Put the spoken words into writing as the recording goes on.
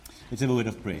Let's have a word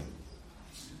of prayer.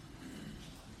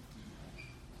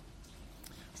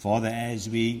 Father, as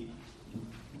we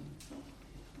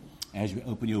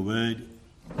open your word,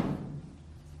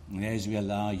 and as we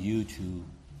allow you to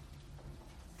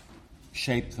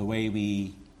shape the way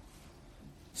we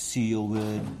see your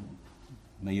word,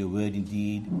 may your word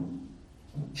indeed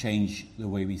change the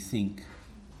way we think.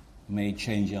 May it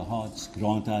change our hearts.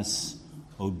 Grant us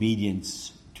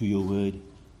obedience to your word.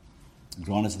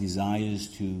 Grant us a desire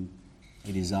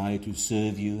to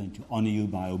serve you and to honor you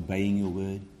by obeying your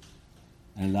word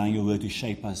and allowing your word to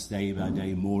shape us day by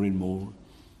day more and more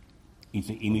into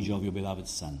the image of your beloved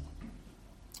Son.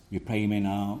 We pray you may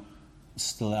now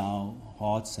still our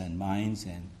hearts and minds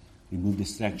and remove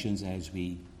distractions as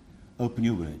we open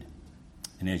your word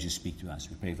and as you speak to us.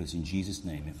 We pray for this in Jesus'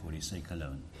 name and for his sake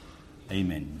alone.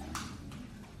 Amen.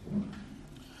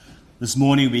 This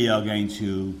morning we are going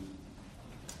to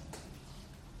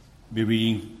be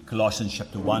reading Colossians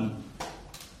chapter 1.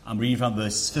 I'm reading from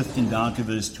verse 15 down to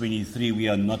verse 23. We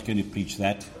are not going to preach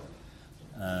that.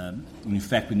 In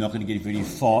fact, we're not going to get very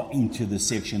far into the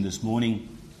section this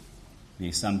morning.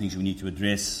 There's some things we need to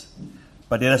address.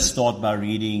 But let us start by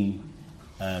reading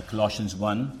Colossians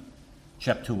 1,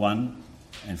 chapter 1,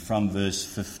 and from verse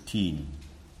 15.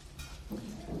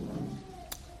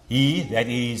 He, that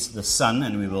is the Son,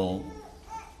 and we will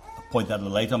point out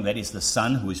later on, that is the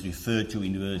Son who is referred to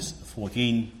in verse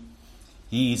 14.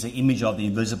 He is the image of the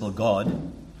invisible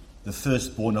God, the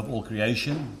firstborn of all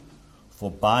creation. For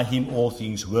by him all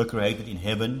things were created in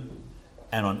heaven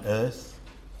and on earth,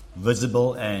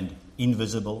 visible and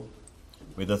invisible,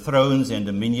 whether thrones and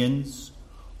dominions,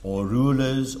 or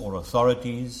rulers or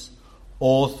authorities,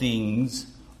 all things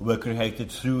were created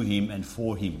through him and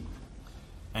for him.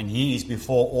 And he is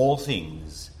before all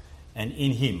things, and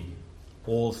in him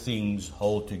all things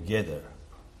hold together.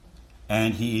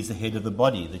 And he is the head of the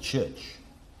body, the church.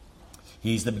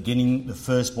 He is the beginning, the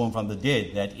firstborn from the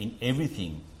dead, that in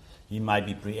everything he might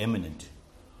be preeminent.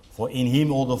 For in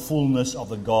him all the fullness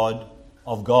of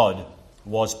God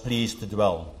was pleased to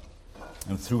dwell,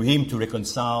 and through him to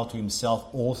reconcile to himself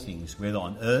all things, whether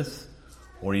on earth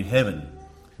or in heaven,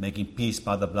 making peace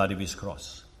by the blood of his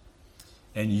cross.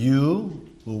 And you,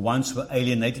 who once were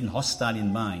alienated and hostile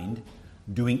in mind,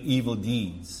 doing evil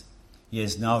deeds, he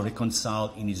has now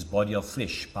reconciled in his body of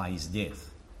flesh by his death,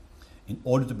 in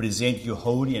order to present you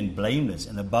holy and blameless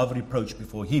and above reproach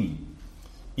before him,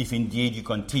 if indeed you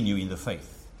continue in the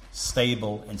faith,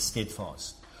 stable and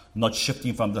steadfast, not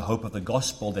shifting from the hope of the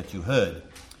gospel that you heard,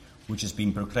 which has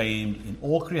been proclaimed in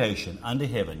all creation under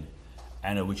heaven,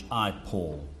 and of which I,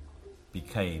 Paul,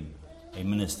 became a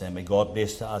minister. And may God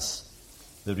bless to us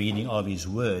the reading of his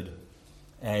word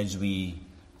as we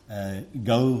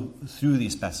go through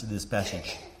this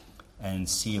passage and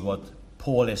see what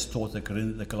Paul has taught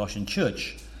the Colossian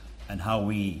church and how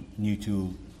we need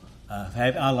to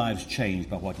have our lives changed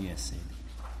by what he has said.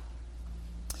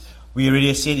 We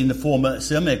already said in the former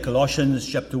sermon, Colossians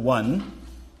chapter 1,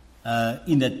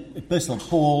 in that epistle,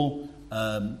 Paul,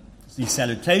 the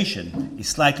salutation is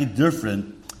slightly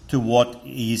different to what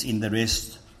is in the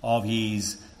rest of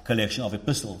his collection of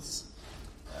epistles.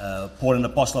 Paul, an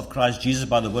apostle of Christ Jesus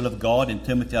by the will of God, and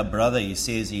Timothy, our brother, he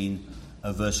says in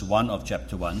verse 1 of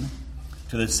chapter 1,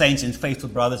 to the saints and faithful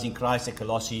brothers in Christ at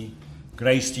Colossae,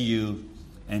 grace to you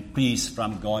and peace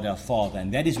from God our Father.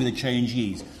 And that is where the change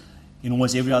is. In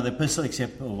almost every other epistle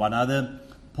except one other,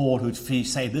 Paul would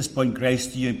say at this point, grace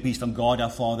to you and peace from God our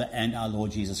Father and our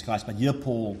Lord Jesus Christ. But here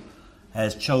Paul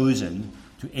has chosen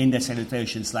to end that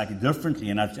salutation slightly differently.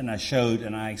 And I showed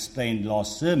and I explained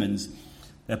last sermons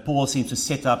that Paul seems to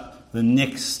set up the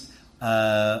next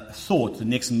thought, the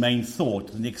next main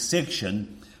thought, the next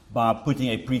section, by putting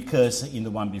a precursor in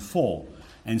the one before.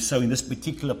 And so in this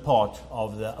particular part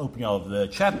of the opening of the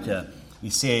chapter, he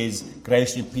says,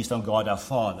 grace and peace from God our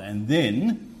Father. And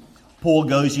then Paul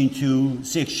goes into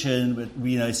section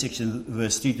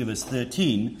verse 3 to verse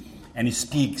 13, and he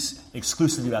speaks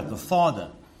exclusively about the Father.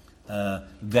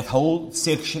 That whole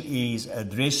section is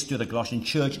addressed to the Colossian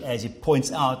church as it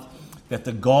points out that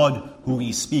the God who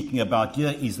he's speaking about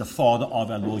here is the Father of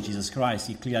our Lord Jesus Christ.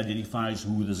 He clearly identifies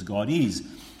who this God is.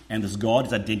 And this God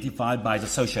is identified by his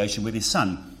association with his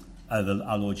Son,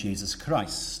 our Lord Jesus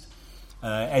Christ.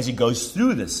 As he goes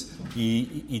through this,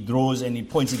 he draws and he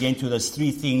points again to those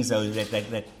three things,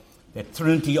 that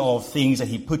trinity of things that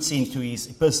he puts into his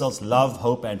epistles: love,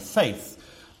 hope, and faith.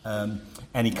 And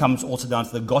he comes also down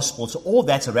to the gospel. So all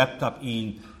that's wrapped up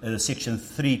in section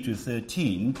 3 to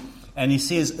 13. And he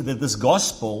says that this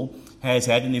gospel has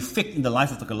had an effect in the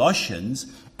life of the Colossians,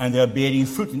 and they are bearing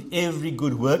fruit in every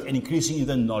good work and increasing in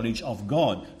the knowledge of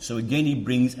God. So again, he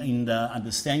brings in the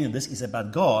understanding that this is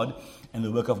about God and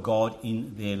the work of God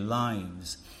in their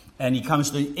lives. And he comes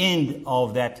to the end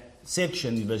of that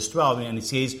section in verse 12, and it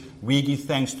says, we give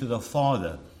thanks to the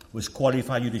Father who has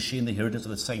qualified you to share in the inheritance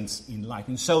of the saints in light.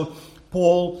 And so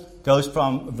Paul goes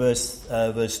from verse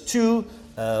 2,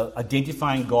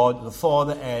 identifying God the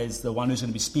Father as the one who's going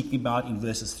to be speaking about in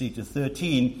verses 3 to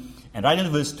 13. And right in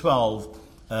verse 12,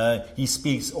 he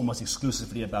speaks almost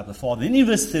exclusively about the Father. Then in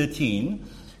verse 13,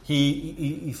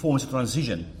 he forms a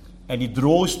transition, and he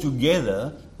draws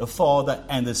together the Father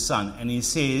and the Son. And he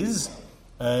says,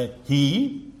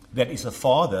 he, that is the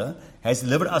Father, has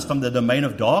delivered us from the domain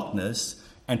of darkness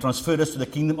and transferred us to the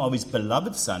kingdom of his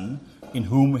beloved Son, in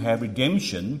whom we have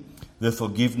redemption, the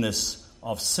forgiveness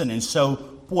of sin. And so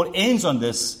Paul ends on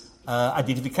this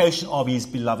identification of his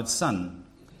beloved Son.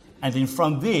 And then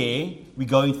from there, we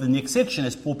go into the next section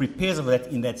as Paul prepares for that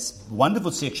in that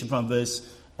wonderful section from verse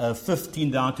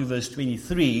 15 down to verse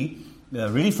 23,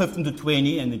 really 15 to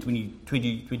 20, and then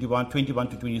 21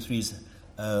 to 23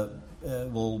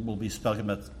 will be spoken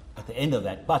about at the end of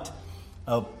that. But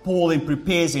Paul then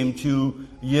prepares him to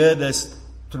hear this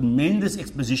tremendous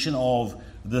exposition of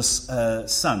this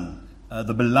Son,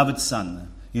 the beloved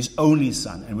Son, his only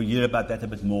Son. And we'll hear about that a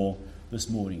bit more this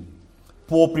morning.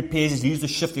 Paul prepares his to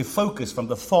shift their focus from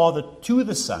the Father to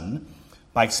the Son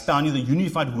by expounding the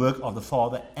unified work of the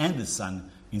Father and the Son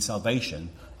in salvation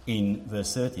in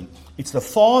verse 13. It's the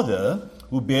Father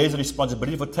who bears the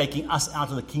responsibility for taking us out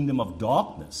of the kingdom of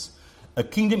darkness, a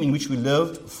kingdom in which we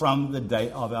lived from the day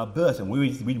of our birth. And when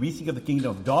we think of the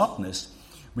kingdom of darkness,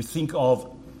 we think of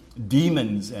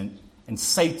demons and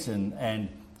Satan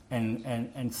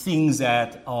and things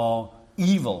that are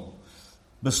evil.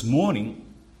 This morning,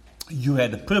 you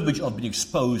had the privilege of being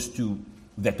exposed to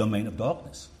that domain of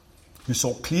darkness. You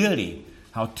saw clearly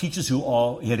how teachers who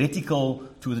are heretical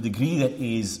to the degree that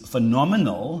is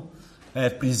phenomenal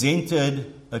have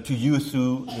presented to you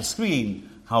through the screen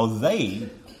how they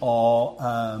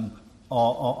are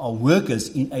workers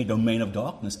in a domain of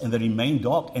darkness, and they remain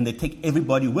dark, and they take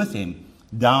everybody with them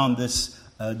down this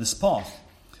path.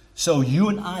 So you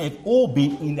and I have all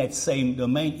been in that same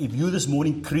domain. If you this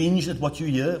morning cringed at what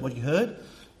you heard,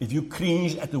 if you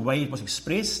cringed at the way it was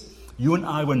expressed, you and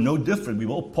I were no different. We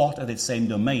were all part of that same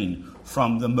domain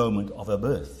from the moment of our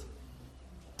birth.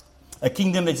 A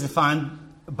kingdom that's defined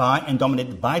by and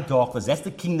dominated by darkness, that's the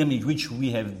kingdom in which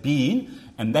we have been,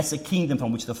 and that's the kingdom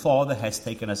from which the Father has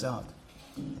taken us out.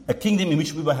 A kingdom in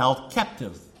which we were held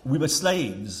captive. We were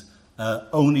slaves.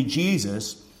 Only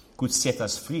Jesus could set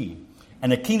us free.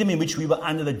 And a kingdom in which we were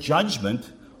under the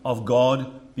judgment of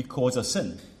God because of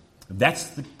sin. That's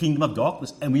the kingdom of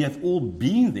darkness, and we have all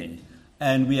been there.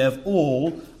 And we have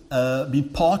all been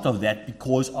part of that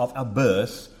because of our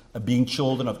birth, being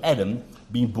children of Adam,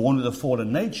 being born with a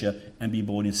fallen nature, and being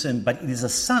born in sin. But it is a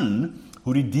Son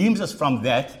who redeems us from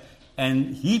that,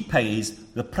 and he pays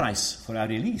the price for our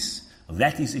release.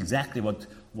 That is exactly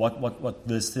what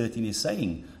verse 13 is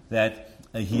saying, that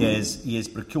he has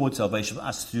procured salvation for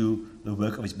us through the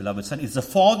work of his beloved Son. It's the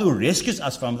Father who rescues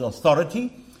us from the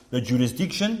authority, the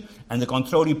jurisdiction, and the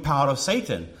controlling power of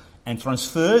Satan, and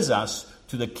transfers us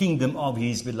to the kingdom of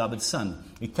his beloved Son.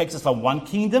 He takes us from one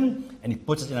kingdom and he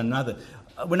puts us in another.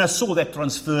 When I saw that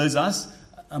transfers us,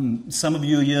 some of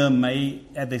you here may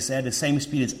have the same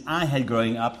experience I had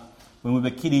growing up. When we were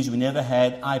kiddies, we never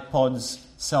had iPods,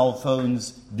 cell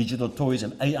phones, digital toys,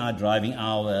 and AI driving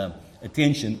our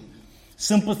attention.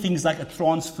 Simple things like a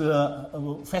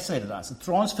transfer fascinated us. A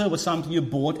transfer was something you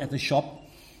bought at the shop.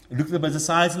 It looked about the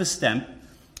size of a stamp.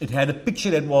 It had a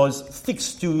picture that was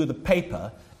fixed to the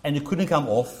paper, and it couldn't come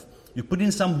off. You put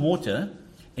in some water,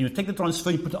 and you take the transfer,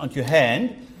 you put it onto your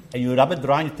hand, and you rub it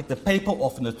dry, and you take the paper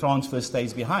off, and the transfer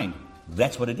stays behind.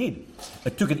 That's what it did.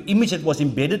 It took an image that was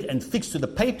embedded and fixed to the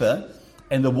paper,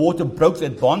 and the water broke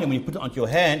that bond, and when you put it onto your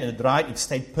hand and it dried, it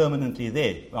stayed permanently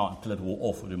there. Well, until it wore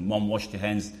off, or your mom washed your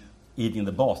hands eating in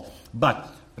the bath. But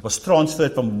it was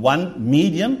transferred from one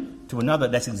medium to another.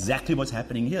 That's exactly what's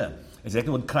happening here.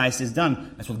 Exactly what Christ has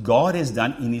done. That's what God has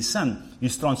done in his Son.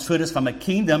 He's transferred us from a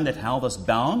kingdom that held us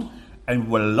bound and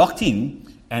we were locked in,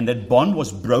 and that bond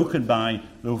was broken by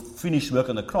the finished work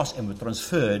on the cross, and were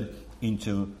transferred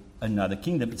into another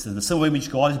kingdom. It's the same way in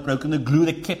which God has broken the glue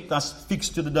that kept us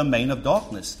fixed to the domain of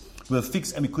darkness. We were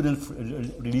fixed and we couldn't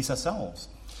release ourselves.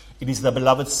 It is the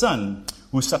beloved Son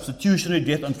whose substitutionary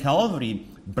death on Calvary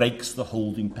breaks the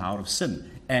holding power of sin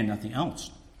and nothing else.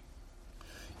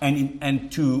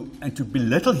 And to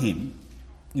belittle him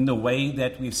in the way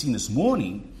that we've seen this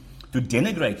morning to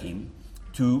denigrate him,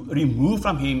 to remove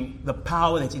from him the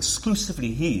power that's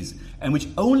exclusively his, and which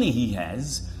only he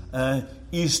has,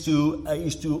 is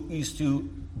to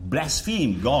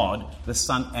blaspheme God, the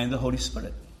Son, and the Holy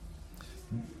Spirit.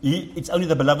 It's only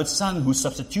the beloved Son whose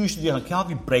substitution on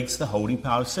Calvary breaks the holding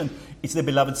power of sin. It's the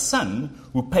beloved Son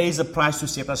who pays the price to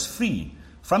set us free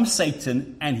from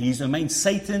Satan and his domain.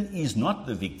 Satan is not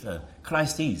the victor.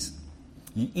 Christ is.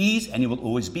 He is and he will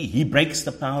always be. He breaks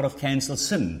the power of cancelled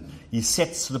sin. He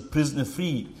sets the prisoner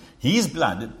free. His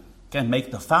blood can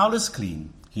make the foulest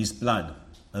clean. His blood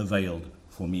availed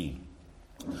for me.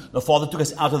 The Father took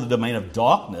us out of the domain of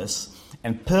darkness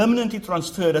and permanently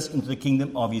transferred us into the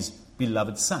kingdom of his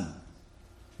beloved Son.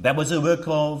 That was a work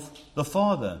of the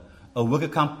Father, a work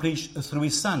accomplished through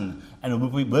his Son, and a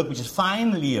work which is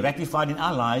finally ratified in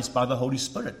our lives by the Holy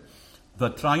Spirit. The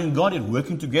triune God is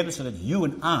working together so that you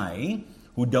and I,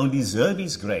 who don't deserve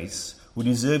his grace, who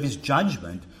deserve his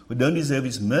judgment, who don't deserve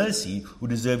his mercy, who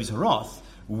deserve his wrath,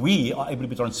 we are able to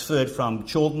be transferred from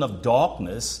children of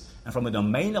darkness and from a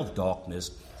domain of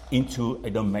darkness into a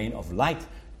domain of light,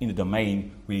 in the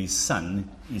domain where his Son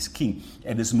is King.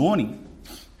 And this morning,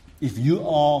 if you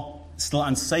are still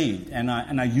unsaved, and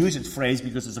I use that phrase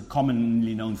because it's a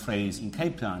commonly known phrase in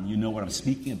Cape Town, you know what I'm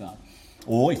speaking about.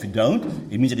 Or if you don't,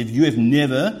 it means that if you have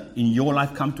never in your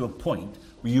life come to a point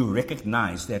where you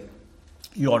recognize that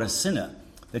you are a sinner,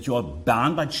 that you are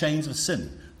bound by chains of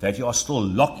sin, that you are still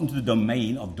locked into the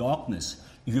domain of darkness,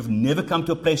 if you've never come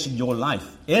to a place in your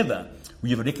life, ever, where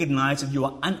you've recognized that you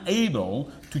are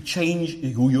unable to change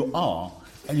who you are,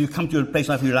 and you come to a place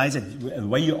where you realize that the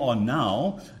way you are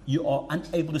now, you are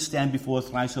unable to stand before a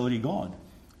thrice holy God.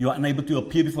 You are unable to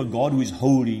appear before God who is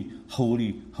holy,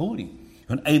 holy, holy.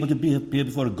 You're unable to appear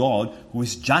before a God who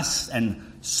is just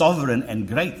and sovereign and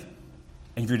great.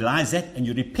 And if you realize that and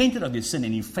you repented of your sin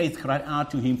and in faith cried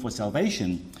out to him for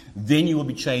salvation, then you will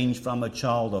be changed from a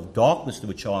child of darkness to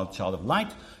a child of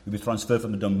light. You'll be transferred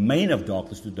from the domain of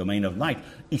darkness to the domain of light.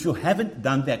 If you haven't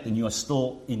done that, then you are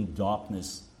still in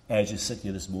darkness as you sit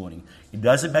here this morning. It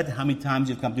doesn't matter how many times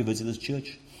you've come to visit this church.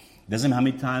 It doesn't matter how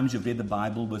many times you've read the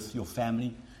Bible with your family.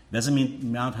 It doesn't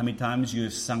matter how many times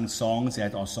you've sung songs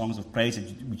that are songs of praise of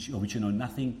which you know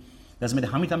nothing. It doesn't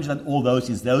matter how many times you've done all those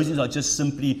things. Those things are just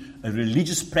simply a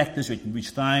religious practice which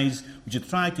you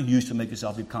try to use to make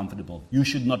yourself be comfortable. You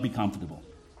should not be comfortable.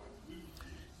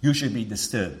 You should be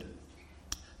disturbed.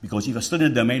 Because if you're still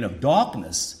in the domain of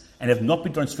darkness and have not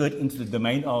been transferred into the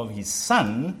domain of his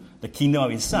Son, the kingdom of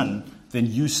his Son, then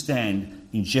you stand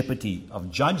in jeopardy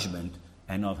of judgment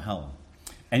and of hell.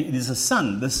 And it is the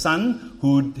Son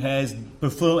who has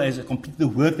performed, has completed the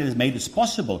work that has made this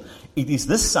possible. It is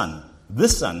this Son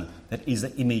that is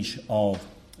the image of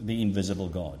the invisible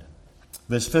God.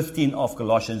 Verse 15 of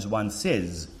Colossians 1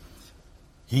 says,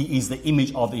 he is the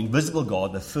image of the invisible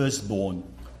God, the firstborn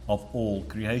of all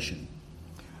creation.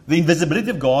 The invisibility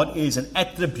of God is an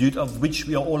attribute of which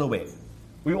we are all aware.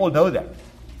 We all know that.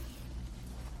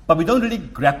 But we don't really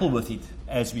grapple with it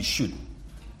as we should.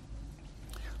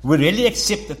 We rarely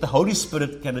accept that the Holy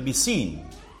Spirit cannot be seen.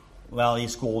 Well,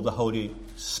 he's called the Holy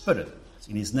Spirit. It's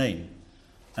in his name.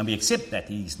 And we accept that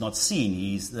he's not seen.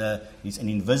 He's an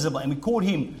invisible, and we call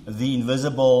him the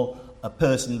invisible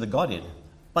person in the Godhead.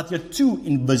 But there are two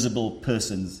invisible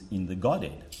persons in the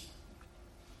Godhead.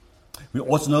 We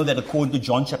also know that according to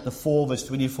John chapter 4, verse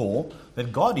 24,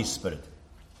 that God is spirit.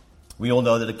 We all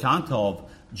know that account of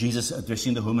Jesus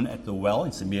addressing the woman at the well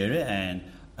in Samaria, and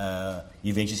he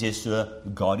eventually says to her,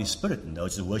 God is spirit, and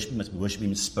those who worship him must worship him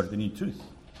in spirit and in truth.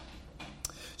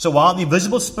 So while the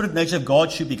visible spirit nature of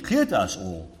God should be clear to us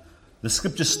all, the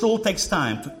scripture still takes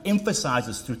time to emphasize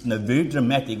this truth in a very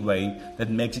dramatic way that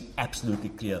makes it absolutely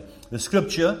clear. The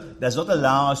scripture does not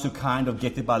allow us to kind of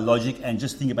get it by logic and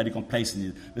just think about it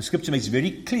complacently. The scripture makes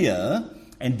very clear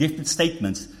and definite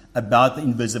statements about the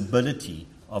invisibility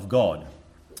of God.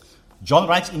 John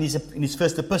writes in his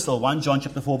first epistle, 1 John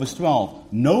chapter 4, verse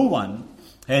 12, no one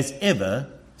has ever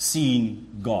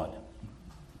seen God.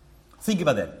 Think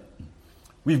about that.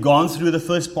 We've gone through the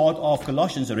first part of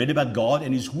Colossians and read about God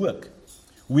and his work.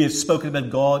 We have spoken about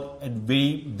God at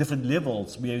very different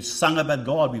levels. We have sung about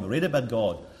God. We've read about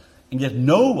God. And yet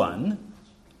no one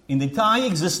in the entire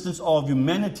existence of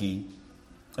humanity,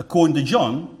 according to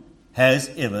John,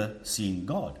 has ever seen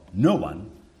God. No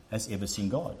one has ever seen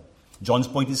God. John's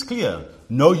point is clear.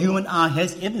 No human eye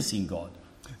has ever seen God.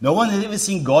 No one has ever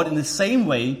seen God in the same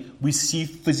way we see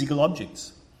physical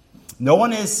objects. No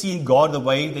one has seen God the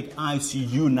way that I see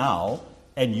you now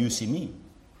and you see me.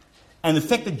 And the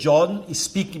fact that John is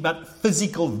speaking about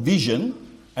physical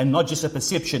vision and not just a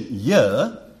perception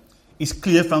here is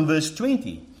clear from verse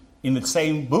 20. In the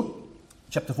same book,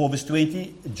 chapter 4, verse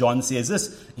 20, John says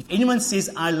this: if anyone says,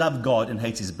 I love God, and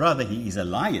hates his brother, he is a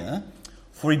liar.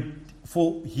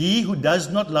 For he who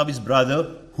does not love his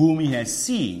brother, whom he has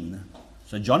seen.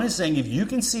 So John is saying, if you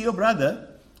can see your brother,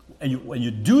 and when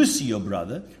you do see your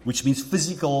brother, which means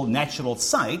physical, natural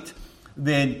sight,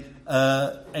 then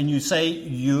and you say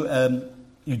you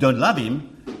don't love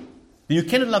him, then you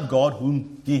cannot love God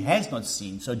whom he has not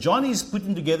seen. So John is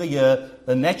putting together here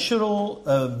a natural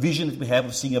vision that we have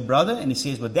of seeing a brother, and he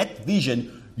says, with that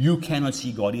vision, you cannot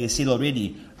see God. He has said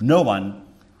already, no one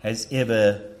has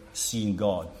ever seen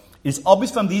God. It's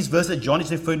obvious from these verses that John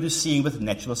is referring to seeing with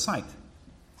natural sight,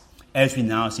 as we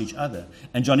now see each other.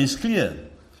 And John is clear,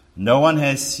 no one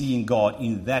has seen God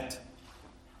in that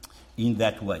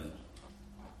way.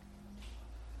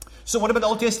 So what about the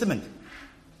Old Testament?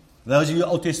 Those of you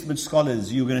Old Testament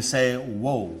scholars, you're going to say,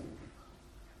 whoa.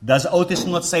 Does the Old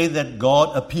Testament not say that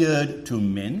God appeared to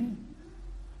men?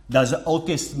 Does the Old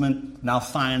Testament now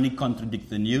finally contradict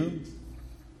the New?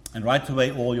 And right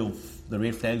away, all the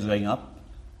red flags going up.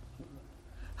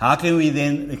 How can we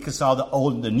then reconcile the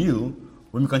old and the new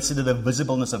when we consider the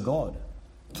visibleness of God?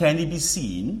 Can he be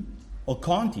seen or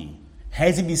can't he?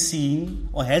 Has he been seen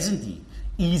or hasn't he?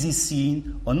 Is he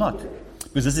seen or not?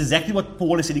 Because this is exactly what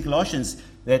Paul has said in Colossians,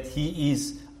 that he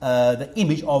is the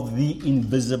image of the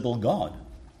invisible God.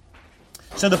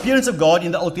 So the appearance of God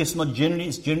in the Old Testament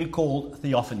is generally called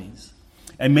theophanies.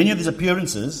 And many of these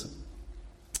appearances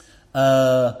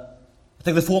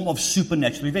take the form of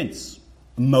supernatural events.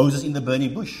 Moses in the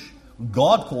burning bush.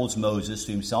 God calls Moses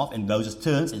to himself, and Moses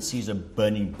turns and sees a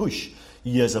burning bush.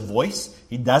 He hears a voice.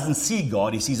 He doesn't see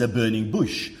God. He sees a burning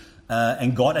bush.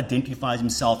 And God identifies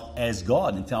himself as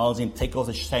God and tells him, take off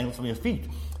the sandals from your feet.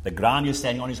 The ground you're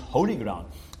standing on is holy ground.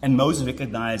 And Moses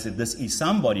recognized that this is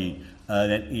somebody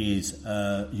that is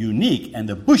unique, and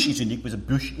the bush is unique because the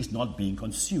bush is not being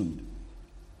consumed.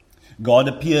 God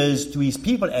appears to his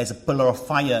people as a pillar of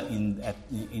fire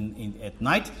at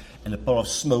night and a pillar of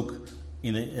smoke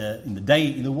in the day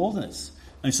in the wilderness.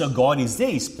 And so God is there,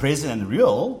 he's present and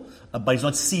real, but he's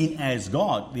not seen as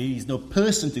God. There is no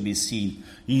person to be seen.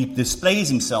 He displays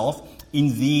himself in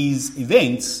these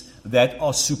events that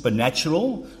are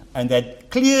supernatural, and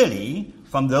that clearly,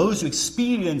 from those who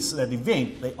experience that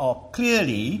event, they are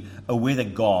clearly aware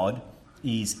that God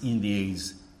is in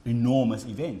these enormous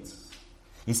events.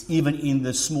 It's even in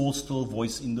the small, still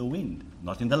voice in the wind.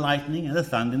 Not in the lightning and the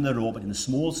thunder and the roar, but in the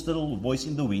small, still voice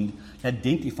in the wind, he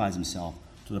identifies himself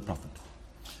to the prophet.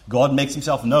 God makes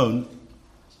himself known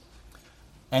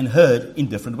and heard in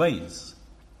different ways.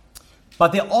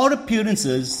 But there are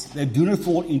appearances that do not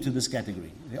fall into this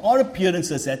category. There are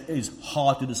appearances that is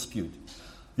hard to dispute.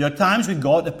 There are times when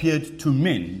God appeared to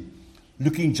men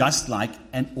looking just like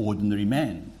an ordinary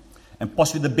man. And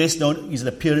possibly the best known is the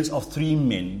appearance of three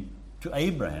men to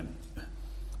Abraham.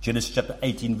 Genesis chapter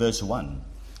 18, verse 1.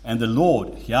 And the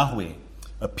Lord, Yahweh,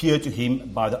 appeared to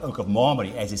him by the oak of Mamre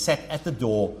as he sat at the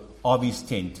door of his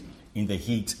tent in the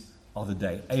heat of the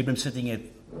day. Abraham sitting at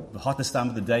the hottest time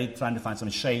of the day, trying to find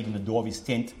some shade in the door of his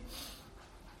tent.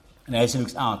 And as he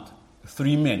looks out,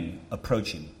 three men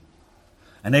approach him.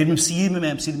 And Abraham sees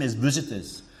them as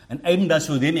visitors. And Abraham does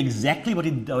for them exactly what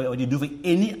he do for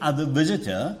any other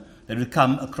visitor that would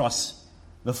come across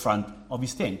the front of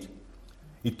his tent.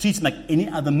 He treats him like any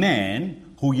other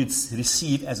man who you'd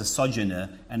receive as a sojourner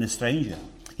and a stranger.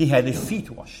 He had their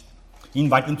feet washed. He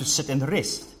invited them to sit and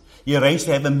rest. He arranged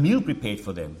to have a meal prepared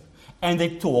for them. And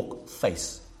they talk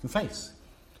face to face.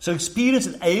 So experience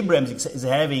that Abraham is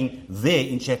having there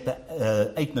in chapter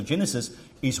 18 of Genesis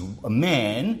is a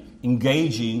man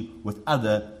engaging with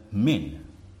other men.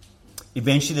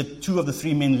 Eventually the two of the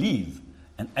three men leave,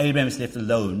 and Abraham is left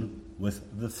alone with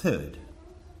the third.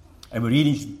 And we read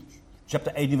in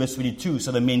chapter 18, verse 22,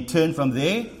 so the men turned from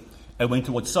there and went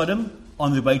towards Sodom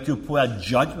on the way to pour out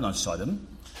judgment on Sodom.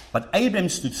 But Abraham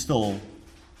stood still.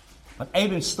 But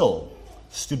Abraham still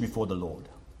stood before the Lord.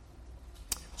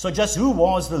 So just who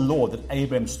was the Lord that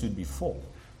Abraham stood before?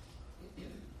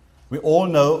 We all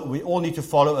know, we all need to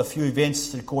follow a few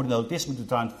events recorded in the Old Testament to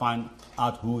try and find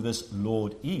out who this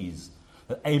Lord is,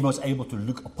 that Abraham was able to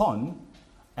look upon.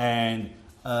 And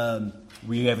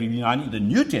we have reminded in the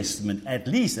New Testament, at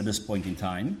least at this point in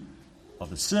time of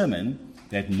the sermon,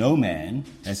 that no man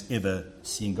has ever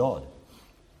seen God.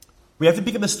 We have to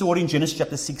pick up a story in Genesis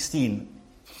chapter 16.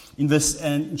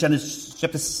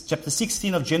 Chapter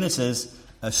 16 of Genesis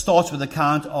starts with the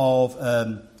account of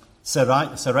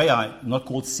Sarai, not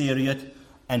called Sarai,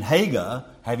 and Hagar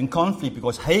having conflict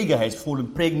because Hagar has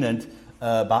fallen pregnant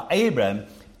by Abraham,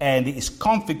 and there is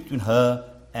conflict between her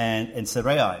and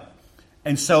Sarai.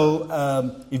 And so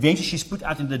eventually she's put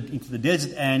out into the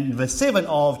desert. And in verse 7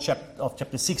 of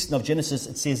chapter 16 of Genesis,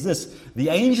 it says this: the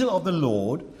angel of the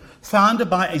Lord found her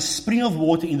by a spring of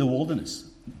water in the wilderness,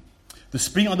 the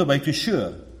spring on the way to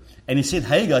Shur. And he said,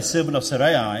 Hagar, servant of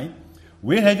Sarai,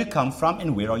 where have you come from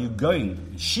and where are you going?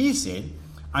 And she said,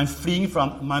 I'm fleeing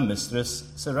from my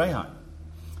mistress Sarai.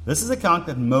 This is the account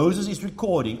that Moses is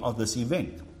recording of this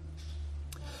event.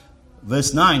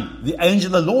 Verse 9, the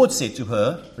angel of the Lord said to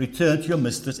her, return to your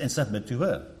mistress and submit to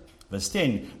her. Verse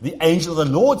 10, the angel of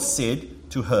the Lord said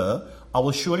to her, I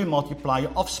will surely multiply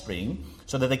your offspring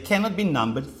so that they cannot be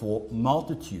numbered for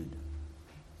multitude.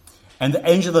 And the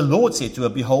angel of the Lord said to her,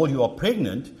 behold, you are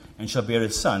pregnant and shall bear a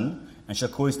son and shall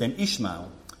call his name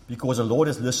Ishmael, because the Lord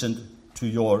has listened to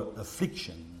your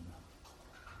affliction.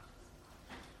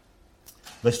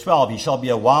 Verse 12, he shall be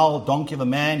a wild donkey of a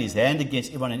man, his hand against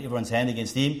everyone and everyone's hand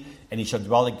against him, and he shall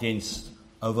dwell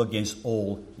over against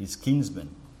all his kinsmen.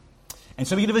 And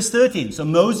so we get to verse 13. So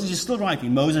Moses is still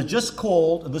writing. Moses just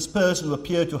called this person who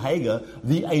appeared to Hagar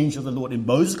the angel of the Lord. And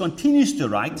Moses continues to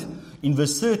write in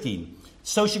verse 13.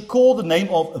 So she called the name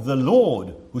of the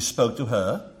Lord who spoke to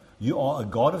her, you are a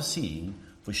God of seeing,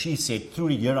 for she said,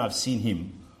 truly here I've seen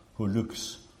him who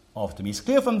looks after me. It's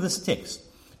clear from this text.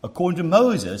 According to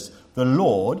Moses, the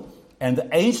Lord and the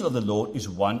angel of the Lord is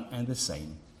one and the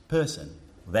same person.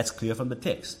 That's clear from the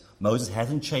text. Moses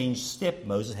hasn't changed step.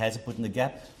 Moses hasn't put in the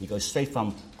gap. He goes straight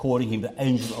from calling him the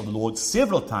angel of the Lord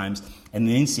several times, and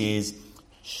then says,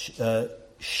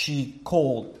 she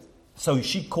called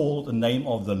the name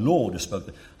of the Lord who spoke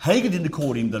to her. Hagar didn't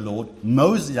call him the Lord.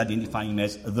 Moses is identifying him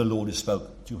as the Lord who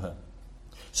spoke to her.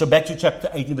 So back to chapter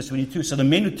 18, verse 22. So the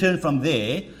men returned from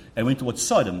there and went towards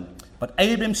Sodom. But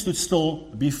Abraham stood still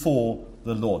before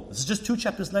the Lord. This is just 2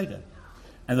 chapters later.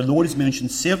 And the Lord is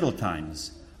mentioned several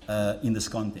times in this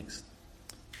context.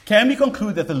 Can we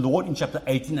conclude that the Lord in chapter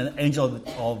 18 and the angel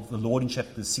of the Lord in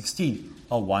chapter 16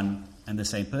 are one and the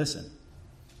same person?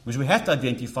 Which we have to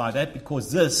identify that,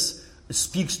 because this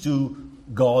speaks to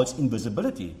God's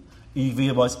invisibility. If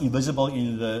he was invisible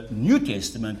in the New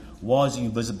Testament, was he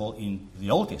invisible in the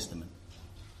Old Testament?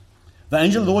 The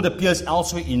angel of the Lord appears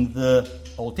elsewhere in the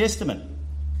Old Testament.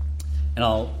 And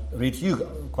I'll read to you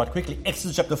quite quickly.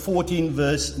 Exodus chapter 14,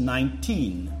 verse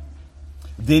 19.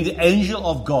 Then the angel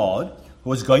of God, who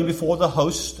was going before the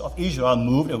host of Israel,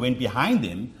 moved and went behind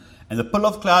them. And the pillar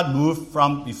of cloud moved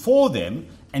from before them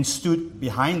and stood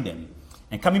behind them.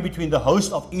 And coming between the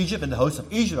host of Egypt and the host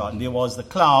of Israel, and there was the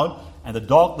cloud and the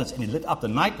darkness, and it lit up the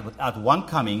night without one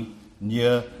coming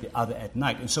near the other at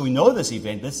night. And so we know this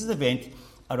event. This is the event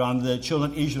around the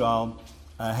children of Israel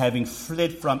having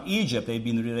fled from Egypt. They've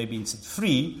been set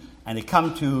free, and they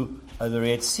come to the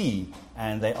Red Sea,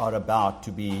 and they are about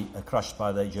to be crushed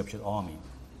by the Egyptian army.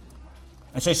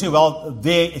 And so you say, well,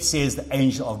 there it says the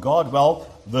angel of God. Well,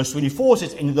 verse 24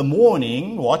 says, in the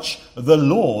morning watch, the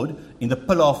Lord in the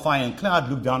pillar of fire and cloud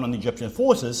looked down on the Egyptian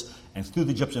forces and threw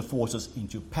the Egyptian forces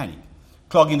into panic,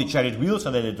 clogging the chariot wheels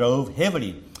so that they drove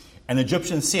heavily. And the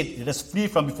Egyptians said, let us flee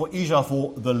from before Israel,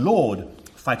 for the Lord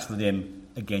fights for them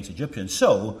against Egyptians.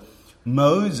 So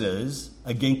Moses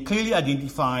again clearly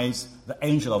identifies the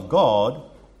angel of God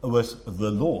with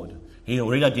the Lord. He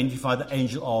already identified the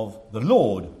angel of the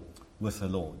Lord with the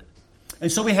Lord.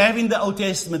 And so we have in the Old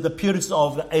Testament the appearance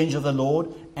of the angel of the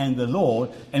Lord,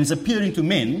 and it's appearing to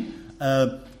men.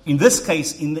 In this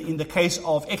case, in the case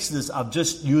of Exodus, I've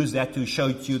just used that to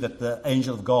show to you that the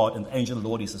angel of God and the angel of the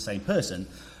Lord is the same person.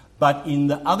 But in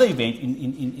the other event,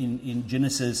 in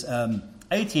Genesis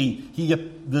 18,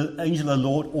 the angel of the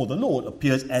Lord, or the Lord,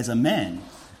 appears as a man.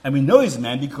 And we know he's a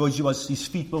man because his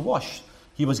feet were washed.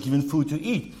 He was given food to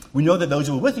eat. We know that those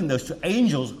who were with him, those 2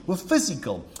 angels, were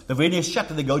physical. The very next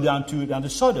chapter, they go down to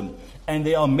Sodom, and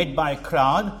they are met by a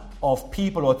crowd of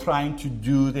people who are trying to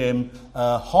do them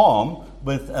harm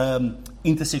with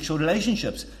intersexual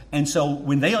relationships. And so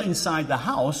when they are inside the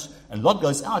house and Lot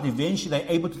goes out, eventually they're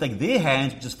able to take their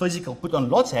hands, which is physical, put on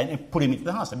Lot's hand and put him into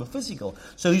the house. They were physical.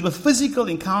 So these were physical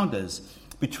encounters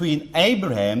between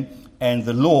Abraham and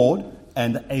the Lord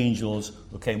and the angels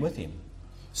who came with him.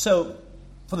 So,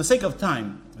 for the sake of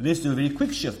time, let's do a very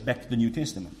quick shift back to the New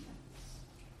Testament.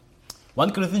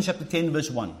 1 Corinthians chapter 10, verse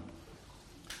 1.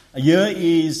 Here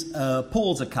is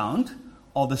Paul's account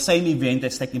of the same event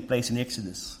that's taking place in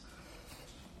Exodus.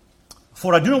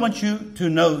 For I do not want you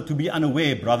to be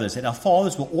unaware, brothers, that our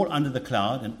fathers were all under the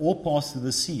cloud, and all passed through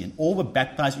the sea, and all were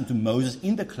baptized into Moses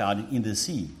in the cloud and in the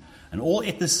sea, and all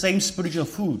ate the same spiritual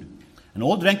food, and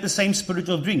all drank the same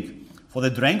spiritual drink, for they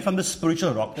drank from the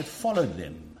spiritual rock that followed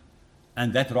them.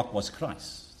 And that rock was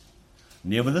Christ.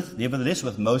 Nevertheless,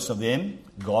 with most of them,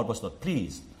 God was not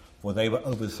pleased, for they were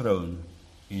overthrown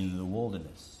in the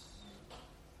wilderness.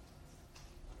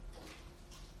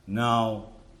 Now,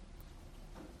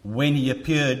 when he was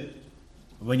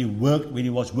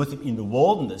with him in the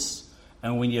wilderness,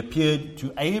 and when he appeared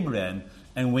to Abraham,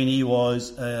 and when he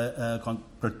was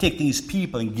protecting his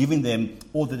people and giving them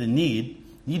all that they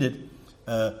needed,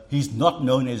 he's not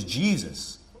known as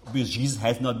Jesus, because Jesus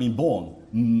has not been born.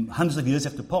 Hundreds of years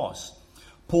have to pass.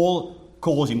 Paul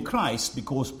calls him Christ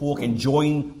because Paul can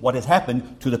join what has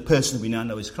happened to the person we now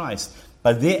know as Christ.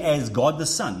 But there, as God the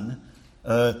Son,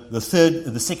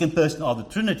 the second person of the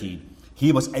Trinity,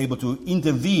 he was able to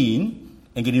intervene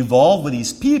and get involved with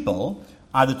his people,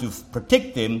 either to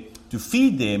protect them, to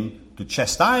feed them, to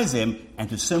chastise them, and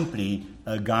to simply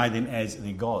guide them as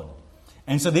their God.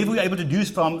 And so therefore we're able to deduce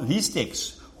from these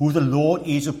texts who the Lord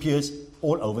is, who appears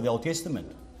all over the Old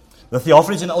Testament. The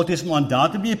theophanies in the Old Testament are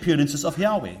undoubtedly appearances of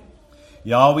Yahweh.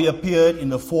 Yahweh appeared in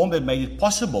the form that made it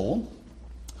possible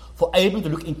for Abram to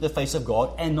look into the face of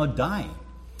God and not die.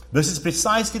 This is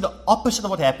precisely the opposite of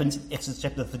what happens in Exodus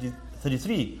chapter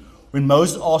 33, when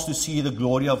Moses asked to see the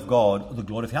glory of God, or the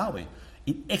glory of Yahweh.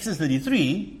 In Exodus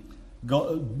 33,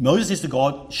 Moses says to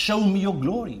God, "Show me your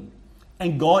glory."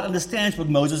 And God understands what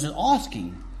Moses is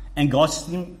asking. And God says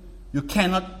to him, "You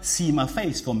cannot see my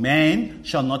face, for man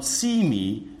shall not see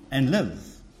me and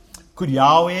live." Could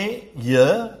Yahweh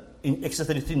here in Exodus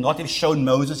 33 not have shown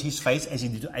Moses his face as he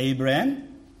did to Abraham?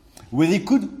 Whether he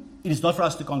could, it is not for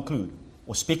us to conclude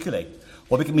or speculate.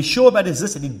 What we can be sure about is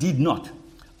this, that he did not.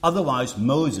 Otherwise,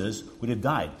 Moses would have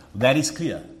died. That is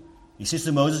clear. He says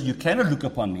to Moses, "You cannot look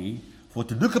upon me, for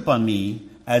to look upon me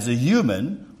as a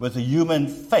human with a human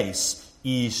face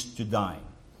is to die."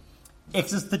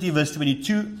 Exodus 30 verse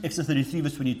 22, Exodus 33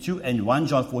 verse 22, and 1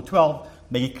 John 4:12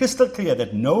 make it crystal clear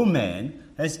that no man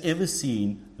has ever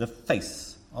seen the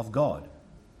face of God.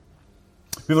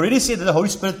 We've already said that the Holy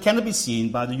Spirit cannot be seen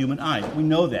by the human eye. We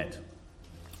know that.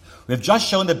 We have just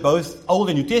shown that both Old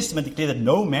and New Testament declare that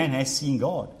no man has seen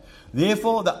God.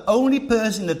 Therefore, the only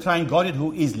person in the triune Godhead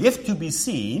who is left to be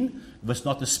seen was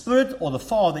not the Spirit or the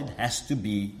Father, it has to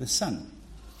be the Son.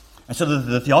 And so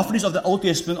the theophanies of the Old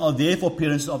Testament are therefore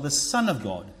appearances of the Son of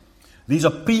God. These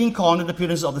are pre-incarnate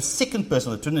appearances of the second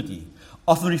person of the Trinity,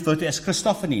 often referred to as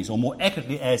Christophanies, or more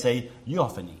accurately as a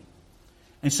Euophany.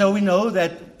 And so we know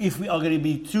that if we are going to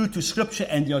be true to Scripture,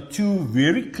 and there are two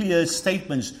very clear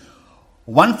statements,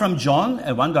 one from John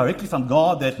and one directly from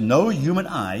God, that no human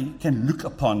eye can look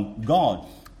upon God.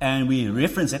 And we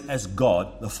reference it as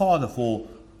God the Father, for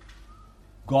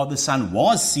God the Son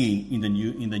was seen in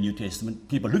the New Testament.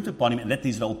 People looked upon him, and that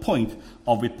is the whole point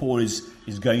of where Paul is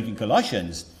going in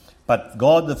Colossians. But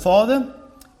God the Father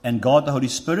and God the Holy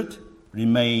Spirit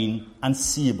remain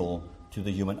unseeable to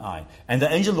the human eye. And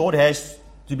the angel Lord has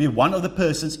to be one of the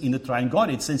persons in the triune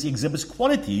Godhead, since he exhibits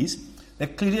qualities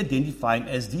that clearly identify him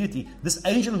as deity. This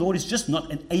angel Lord is just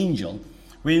not an angel.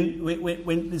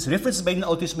 When this reference is made in the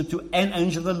Old Testament to an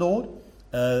angel of the Lord,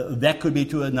 that could be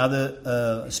to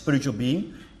another spiritual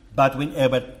being. But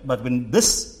when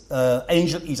this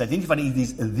angel is identified, it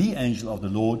is the angel of the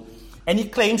Lord, and he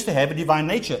claims to have a divine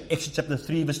nature. Exodus chapter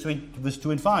 3, verse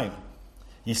 2 and 5.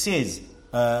 He says,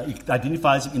 he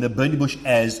identifies him in the burning bush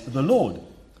as the Lord.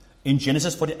 In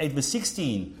Genesis 48, verse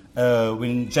 16,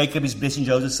 when Jacob is blessing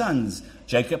Joseph's sons,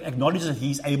 Jacob acknowledges that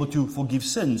he is able to forgive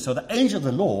sins. So the angel of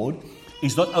the Lord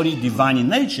is not only divine in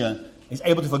nature, is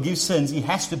able to forgive sins. He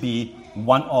has to be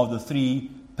one of the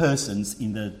three persons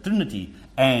in the Trinity,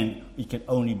 and it can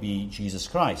only be Jesus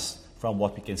Christ, from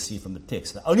what we can see from the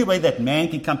text. The only way that man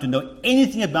can come to know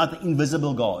anything about the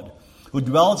invisible God, who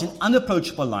dwells in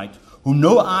unapproachable light, who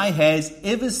no eye has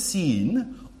ever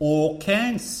seen or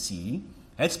can see,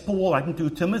 that's Paul writing to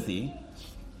Timothy,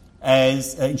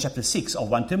 as in chapter 6 of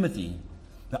 1 Timothy.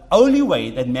 The only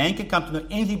way that man can come to know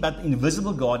anything about the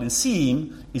invisible God and see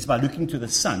him is by looking to the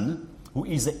Son, who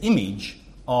is the image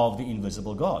of the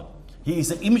invisible God. He is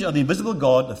the image of the invisible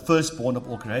God, the firstborn of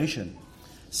all creation.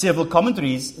 Several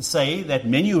commentaries say that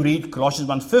many who read Colossians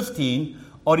 1:15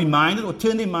 are reminded or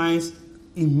turn their minds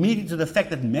immediately to the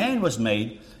fact that man was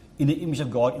made in the image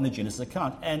of God in the Genesis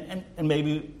account. And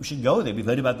maybe we should go there. We've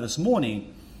heard about this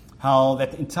morning, how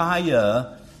that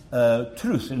entire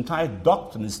truth, the entire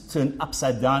doctrine is turned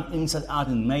upside down, inside out,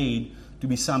 and made to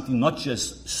be something not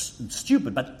just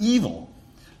stupid, but evil.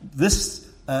 This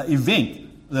event,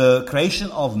 the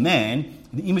creation of man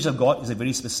in the image of God, is a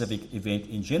very specific event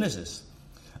in Genesis.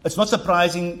 It's not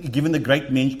surprising, given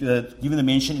the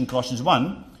mention in Colossians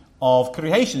 1 of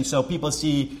creation. So people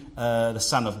see the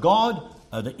Son of God,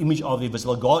 the image of the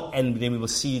invisible God, and then we will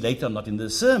see later, not in the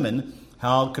sermon,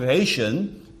 how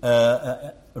creation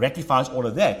ratifies all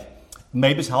of that.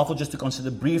 Maybe it's helpful just to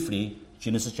consider briefly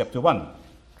Genesis chapter 1.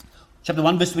 Chapter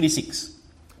 1, verse 26.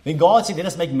 When God said, let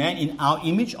us make man in our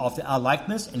image, after our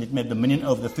likeness, and it made dominion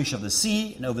over the fish of the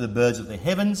sea, and over the birds of the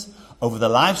heavens, over the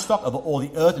livestock, over all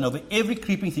the earth, and over every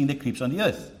creeping thing that creeps on the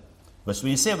earth. Verse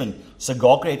 27. So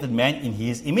God created man in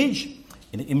his image.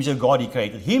 In the image of God he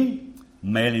created him.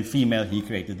 Male and female he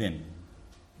created them.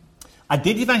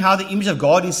 Identifying how the image of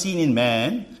God is seen in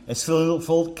man has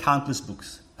filled countless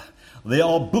books. There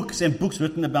are books and books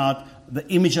written about the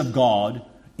image of God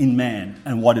in man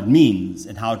and what it means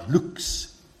and how it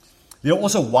looks. There are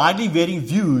also widely varying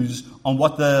views on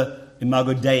what the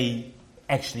Imago Dei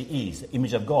actually is, the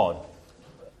image of God.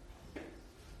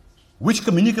 Which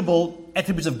communicable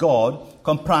attributes of God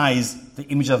comprise the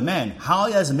image of man? How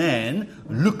does man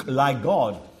look like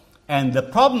God? And the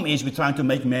problem is we're trying to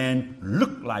make man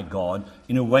look like God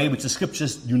in a way which the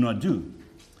scriptures do not do.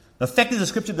 The fact is the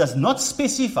scripture does not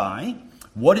specify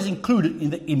what is included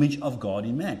in the image of God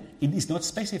in man. It is not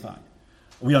specified.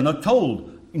 We are not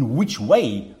told in which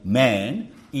way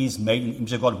man is made in the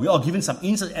image of God. We are given some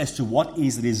insight as to what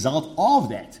is the result of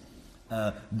that.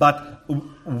 But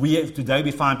today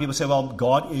we find people say, well,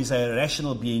 God is a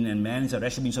rational being and man is a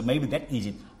rational being, so maybe that is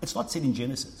it. It's not said in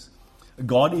Genesis.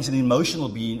 God is an emotional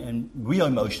being and we are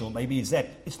emotional, maybe it's that.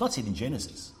 It's not said in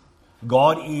Genesis.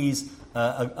 God is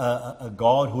a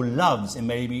God who loves, and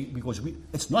maybe because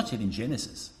it's not said in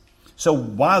Genesis. So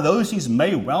while those things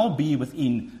may well be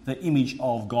within the image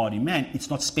of God in man,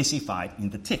 it's not specified in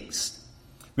the text.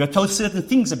 We are told certain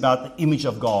things about the image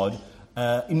of God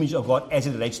as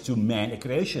it relates to man and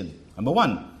creation. Number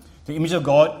one, the image of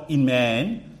God in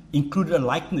man included a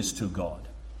likeness to God.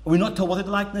 We're not told what that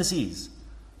likeness is.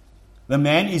 The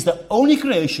man is the only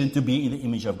creation to be in the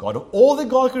image of God. Of all that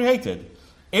God created,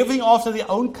 everything after their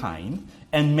own kind,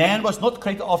 and man was not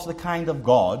created after the kind of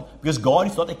God, because God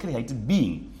is not a created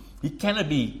being. He cannot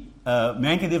be,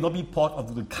 man can never be part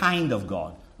of the kind of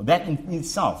God. That in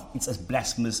itself, it's a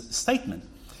blasphemous statement.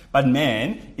 But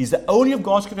man is the only of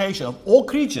God's creation, of all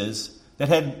creatures that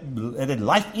had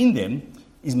life in them,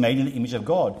 is made in the image of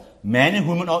God. Man and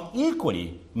woman are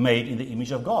equally made in the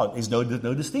image of God. There's no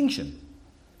distinction.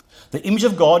 The image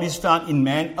of God is found in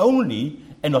man only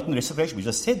and not in the rest of creation. We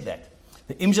just said that.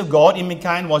 The image of God in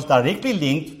mankind was directly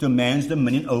linked to man's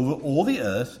dominion over all the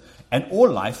earth and all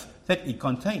life that it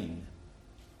contained.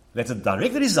 That's a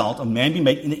direct result of man being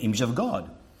made in the image of God.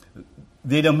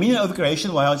 Their dominion over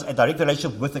creation was a direct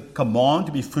relationship with the command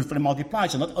to be fruitful and multiply.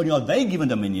 So not only are they given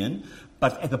dominion,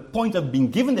 but at the point of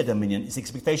being given that dominion, it's the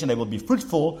expectation they will be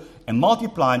fruitful and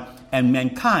multiply, and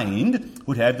mankind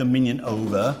would have dominion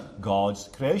over God's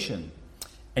creation.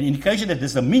 An indication that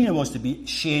this dominion was to be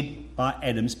shared by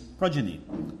Adam's progeny.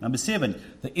 Number 7,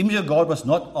 the image of God was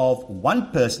not of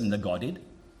one person in the Godhead,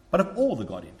 but of all the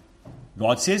Godhead.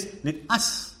 God says, let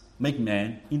us make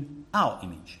man in our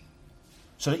image.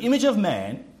 So the image of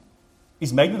man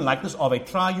is made in the likeness of a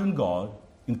triune God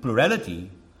in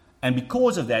plurality, and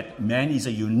because of that, man is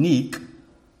a unique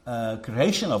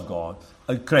creation of God,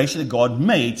 a creation that God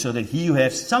made so that he will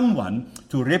have someone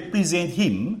to represent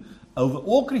him over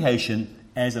all creation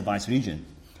as a vice-regent.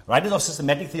 Writers of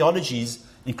systematic theologies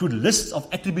include lists of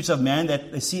attributes of man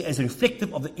that they see as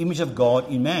reflective of the image of God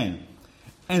in man.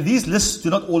 And these lists do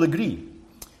not all agree.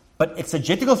 But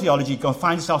exegetical theology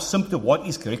confines itself simply to what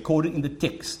is recorded in the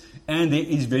text, and there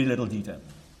is very little detail.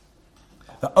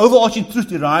 The overarching truth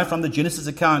derived from the Genesis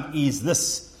account is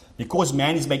this: because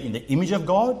man is made in the image of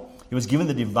God, he was given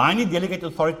the divinely delegated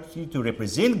authority to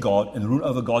represent God and rule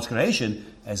over God's creation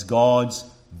as God's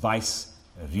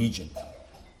vice-regent.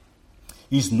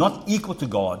 He is not equal to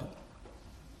God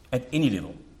at any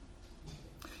level.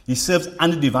 He serves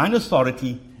under divine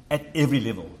authority at every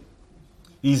level.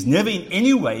 He is never in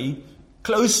any way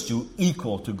close to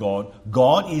equal to God.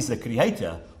 God is the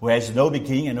creator who has no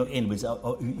beginning and no end.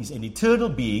 He's an eternal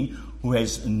being who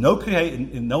has no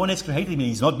one has created him.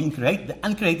 He's not being created, the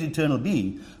uncreated eternal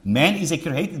being. Man is a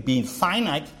created being,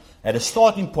 finite, at a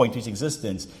starting point to his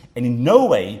existence, and in no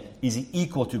way is he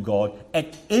equal to God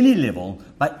at any level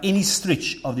by any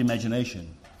stretch of the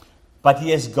imagination. But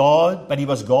he was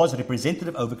God's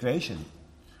representative over creation.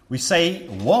 We say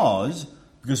was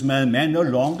because man no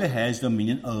longer has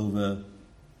dominion over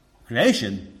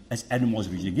creation as Adam was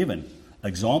originally given. An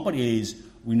example is,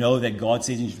 we know that God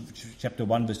says in chapter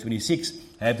 1, verse 26,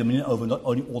 have dominion over not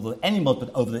only all the animals,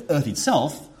 but over the earth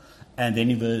itself. And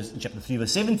then in chapter 3,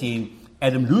 verse 17,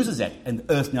 Adam loses that, and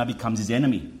the earth now becomes his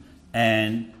enemy.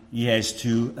 And he has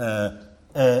to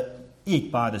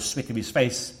eat by the sweat of his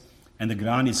face, and the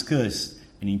ground is cursed,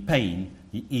 and in pain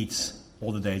he eats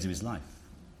all the days of his life.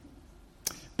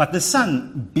 But the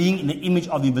Son, being in the image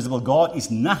of the invisible God,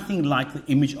 is nothing like the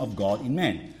image of God in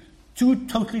man. Two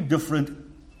totally different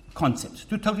concepts,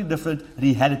 two totally different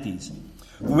realities.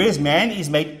 Whereas man is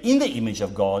made in the image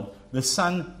of God, the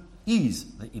Son is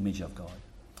the image of God.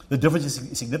 The difference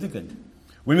is significant.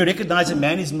 When we recognize that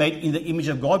man is made in the image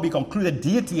of God, we conclude that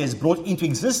deity has brought into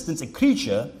existence a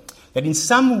creature that in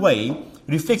some way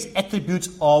reflects attributes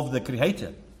of the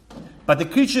Creator. But the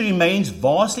creature remains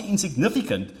vastly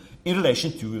insignificant in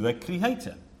relation to the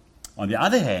Creator. On the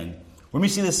other hand, when we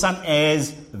see the Son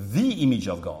as the image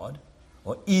of God,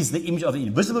 or is the image of the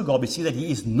invisible God, we see that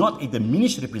he is not a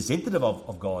diminished representative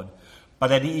of God, but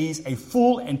that he is a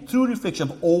full and true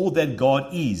reflection of all that God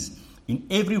is in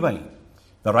every way.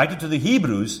 The writer to the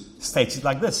Hebrews states it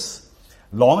like this: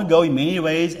 long ago, in many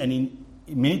ways and in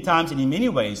many times and in many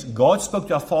ways, God spoke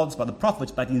to our fathers by the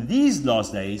prophets, but in these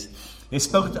last days, he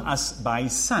spoke to us by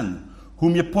his Son,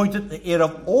 whom he appointed the heir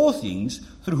of all things,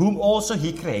 through whom also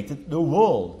he created the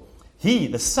world. He,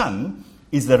 the Son,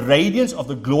 is the radiance of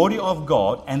the glory of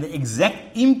God and the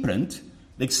exact imprint,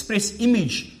 the express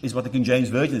image, is what the King James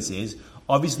Version says,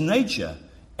 of his nature,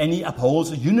 and he upholds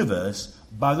the universe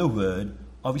by the word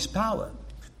of his power.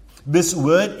 This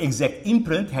word, exact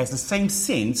imprint, has the same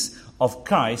sense of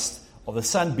Christ, of the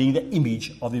Son being the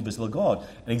image of the invisible God.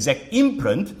 An exact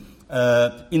imprint,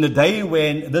 in the day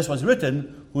when this was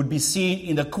written, would be seen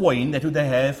in the coin that they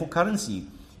have for currency.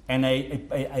 And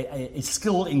a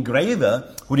skilled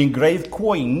engraver would engrave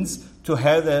coins to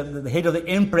have the head of the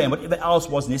emperor and whatever else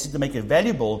was necessary to make it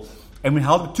valuable. And when you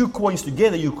held the two coins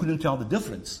together, you couldn't tell the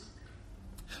difference.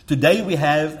 Today we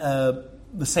have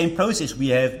the same process. We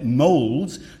have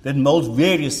molds that mold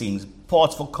various things.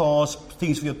 Parts for cars,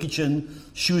 things for your kitchen,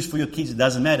 shoes for your kids, it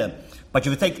doesn't matter. But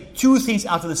if you take two things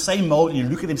out of the same mold and you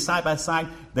look at them side by side,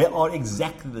 they are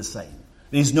exactly the same.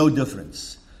 There's no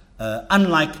difference.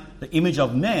 Unlike the image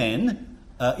of man,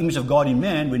 image of God in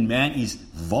man, when man is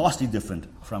vastly different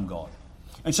from God.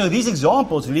 And so these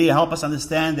examples really help us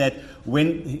understand that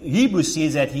when Hebrews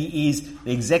says that he is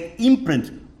the exact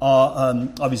imprint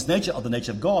of his nature, of the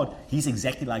nature of God, he's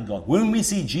exactly like God. When we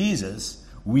see Jesus,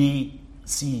 we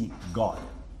see God.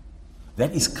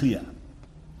 That is clear.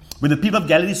 When the people of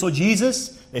Galilee saw Jesus,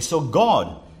 they saw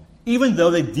God, even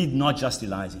though they did not just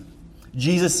realize him.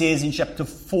 Jesus says in chapter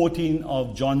 14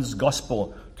 of John's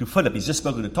Gospel to Philip, he's just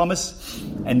spoken to Thomas,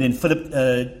 and then Philip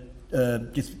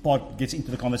gets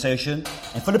into the conversation,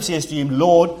 and Philip says to him,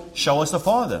 Lord, show us the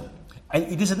Father, and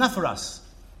it is enough for us.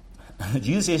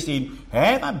 Jesus says to him,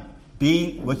 have I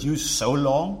been with you so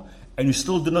long, and you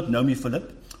still do not know me,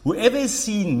 Philip? Whoever has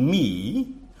seen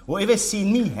me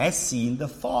has seen the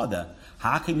Father.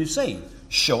 How can you say,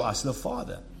 show us the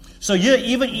Father? So here,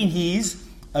 even in his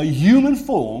human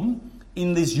form,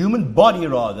 in this human body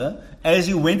rather, as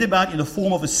he went about in the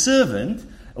form of a servant,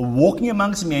 walking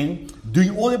amongst men,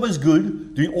 doing all that was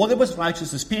good, doing all that was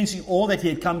righteous, experiencing all that he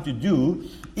had come to do,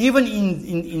 even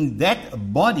in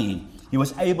that body, he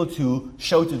was able to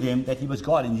show to them that he was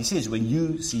God. And he says, when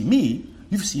you see me,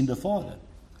 you've seen the Father.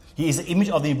 He is the image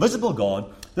of the invisible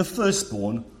God, the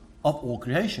firstborn of all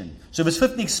creation. So verse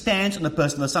 15 expands on the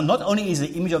person of the Son. Not only is he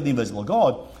the image of the invisible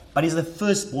God, but he's the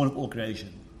firstborn of all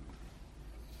creation.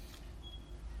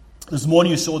 This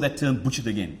morning you saw that term butchered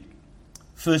again.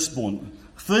 Firstborn.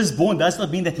 Firstborn does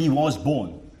not mean that he was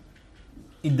born.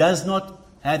 It does not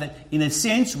have that. In a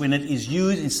sense, when it is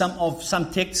used in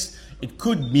some texts, it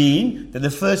could mean that the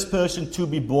first person to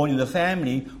be born in the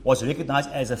family was recognized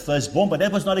as a firstborn, but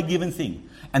that was not a given thing.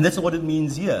 And that's what it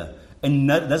means here. And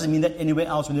it doesn't mean that anywhere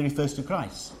else when it refers to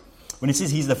Christ. When it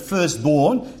says he's the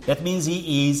firstborn, that means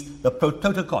he is the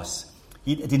prototokos.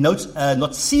 It denotes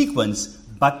not sequence,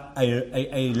 but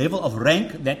a level of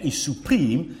rank that is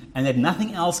supreme and that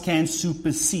nothing else can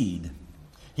supersede.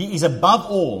 He is above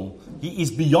all. He is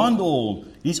beyond all.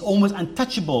 He is almost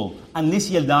untouchable unless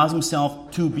he allows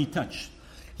himself to be touched.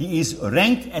 He is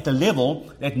ranked at a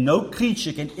level that no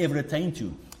creature can ever attain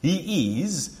to. He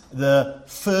is the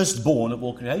firstborn of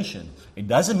all creation. It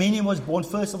doesn't mean he was born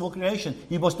first of all creation.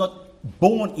 He was not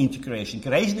born into creation.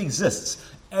 Creation exists,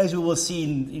 as we will see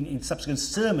in subsequent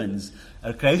sermons.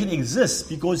 Creation exists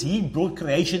because he brought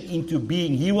creation into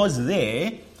being. He was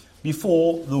there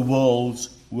before the worlds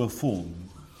were formed.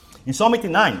 In Psalm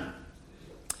 89,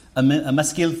 a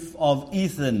maskil of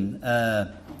Ethan,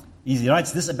 he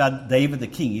writes this about David the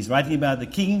king. He's writing about the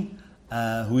king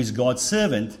who is God's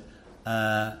servant.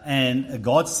 And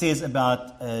God says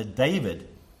about David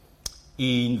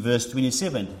in verse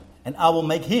 27, and I will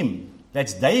make him,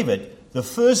 that's David, the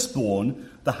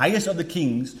firstborn, the highest of the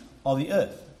kings of the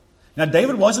earth. Now,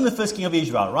 David wasn't the first king of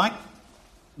Israel, right?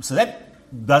 So that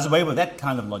does away with that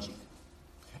kind of logic.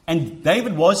 And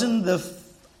David wasn't the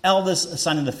eldest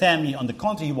son in the family. On the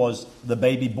contrary, he was the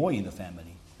baby boy in the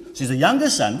family. So he's the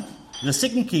youngest son, the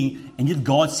second king, and yet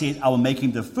God said, I will make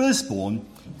him the firstborn,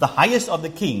 the highest of the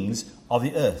kings of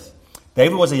the earth.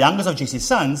 David was the youngest of Jesse's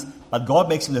sons, but God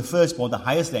makes him the firstborn, the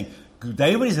highest rank.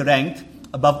 David is ranked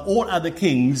above all other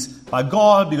kings by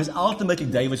God, because ultimately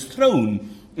David's throne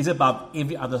is above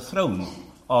every other throne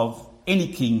of any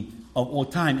king of all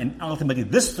time. And ultimately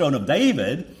this throne of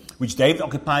David, which David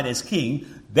occupied as king,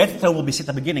 that throne will be set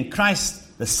up again. And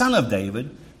Christ, the son of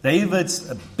David,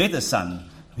 David's better son,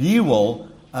 he will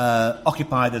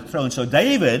occupy the throne. So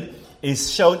David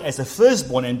is shown as the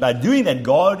firstborn, and by doing that,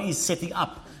 God is setting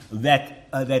up that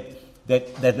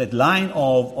line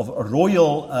of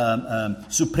royal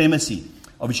supremacy,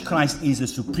 of which Christ is the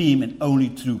supreme and only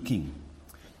true king.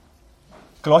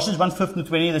 Colossians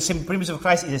 1:15-20, the supremacy of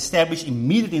Christ is established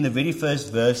immediately in the very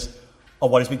first verse of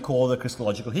what has been called the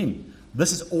Christological hymn.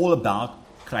 This is all about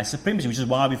Christ's supremacy, which is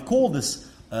why we've called this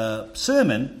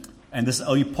sermon, and this is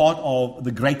only part of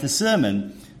the greater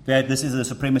sermon, that this is the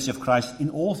supremacy of Christ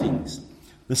in all things.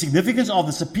 The significance of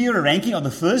the superior ranking of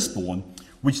the firstborn,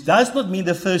 which does not mean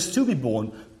the first to be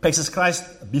born, places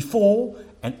Christ before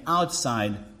and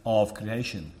outside of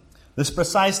creation. This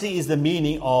precisely is the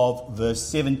meaning of verse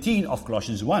 17 of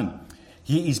Colossians 1.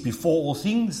 He is before all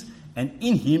things, and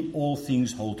in him all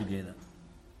things hold together.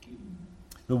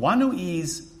 The one who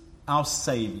is our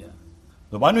Savior,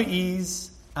 the one who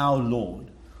is our Lord,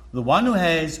 the one who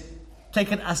has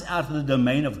taken us out of the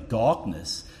domain of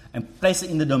darkness and placed it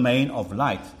in the domain of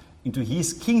light, into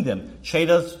his kingdom,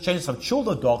 changed us from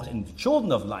children of darkness into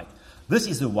children of light. This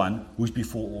is the one who is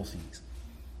before all things.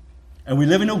 And we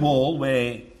live in a world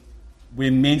where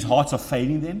men's hearts are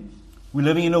failing them. We're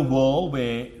living in a world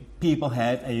where people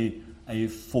have a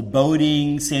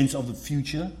foreboding sense of the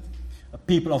future.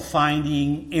 People are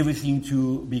finding everything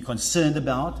to be concerned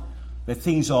about, that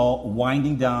things are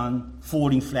winding down,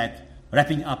 falling flat,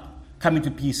 wrapping up, coming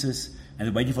to pieces, and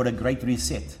they're waiting for a great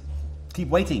reset. Keep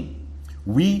waiting.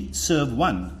 We serve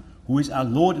one who is our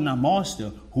Lord and our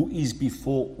Master, who is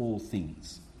before all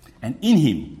things. And in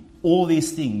him, all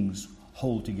these things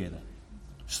hold together.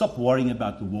 Stop worrying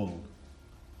about the world.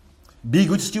 Be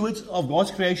good stewards of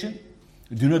God's creation.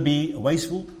 Do not be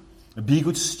wasteful. Be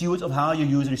good stewards of how you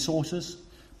use resources.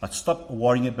 But stop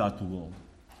worrying about the world.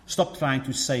 Stop trying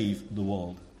to save the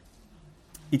world.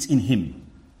 It's in him.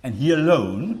 And he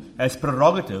alone has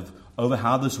prerogative over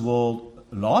how this world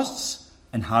lasts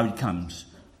and how it comes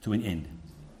to an end.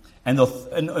 And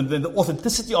the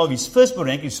authenticity of his firstborn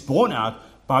rank is borne out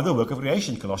by the work of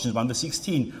creation. Colossians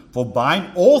 1:16. For by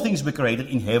him all things were created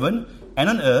in heaven and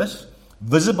on earth,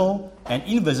 visible and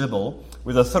invisible,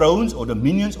 whether thrones or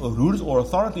dominions or rulers or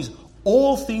authorities,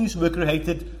 all things were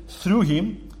created through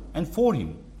him and for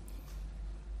him.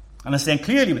 Understand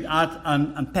clearly, without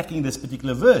unpacking this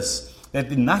particular verse,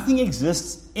 that nothing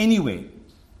exists anywhere.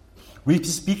 We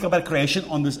speak about creation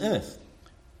on this earth,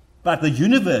 but the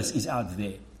universe is out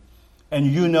there. And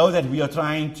you know that we are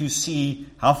trying to see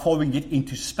how far we can get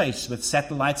into space with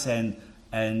satellites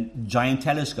and giant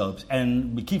telescopes,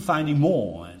 and we keep finding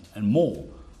more and more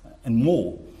and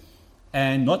more.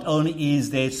 And not only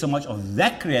is there so much of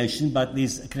that creation, but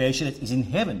there's a creation that is in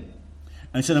heaven.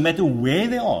 And so no matter where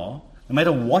they are, no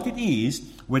matter what it is,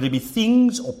 whether it be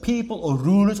things or people or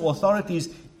rulers or authorities,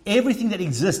 everything that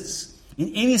exists,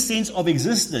 in any sense of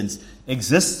existence,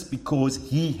 exists because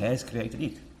he has created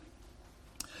it.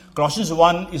 Colossians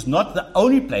 1 is not the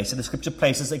only place that the Scripture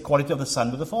places the equality of the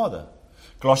Son with the Father.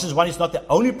 Colossians 1 is not the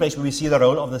only place where we see the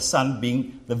role of the Son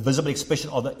being the visible expression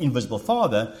of the invisible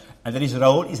Father, and that his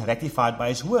role is ratified by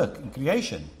his work in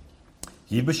creation.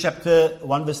 Hebrews chapter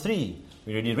 1 verse 3.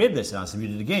 We already read this, and I'll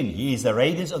read it again. He is the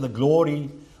radiance of the glory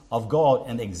of God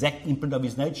and the exact imprint of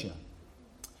his nature.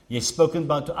 He has spoken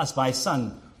to us by his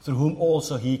Son, through whom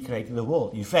also he created the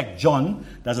world. In fact, John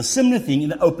does a similar thing in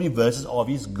the opening verses of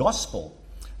his Gospel.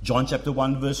 John chapter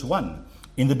 1 verse 1.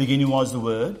 In the beginning was the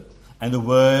Word, and the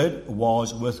Word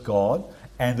was with God,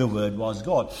 and the Word was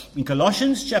God. In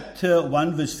Colossians chapter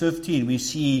 1 verse 15, we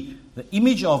see the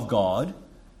image of God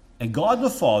and God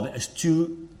the Father as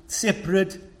two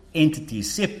separate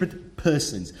entities, separate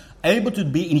persons, able to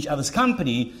be in each other's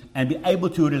company and be able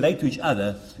to relate to each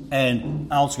other,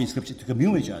 and also in Scripture to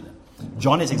commune with each other.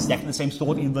 John has exactly the same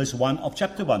thought in verse 1 of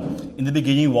chapter 1. In the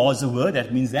beginning was the Word.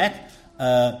 That means that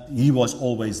he was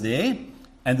always there,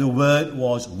 and the Word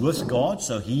was with God,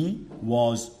 so he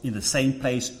was in the same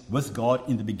place with God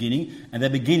in the beginning. And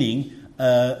that beginning,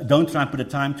 don't try and put a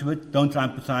time to it, don't try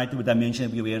and put a dimension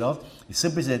that we're aware of. It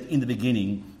simply said, in the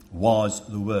beginning was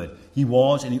the Word. He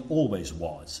was and he always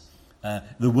was.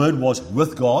 The Word was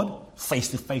with God, face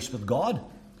to face with God,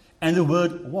 and the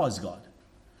Word was God.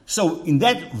 So in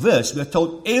that verse, we are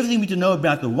told everything we need to know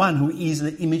about the one who is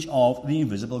the image of the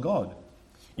invisible God.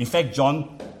 In fact,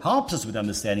 John helps us with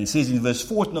understanding. He says in verse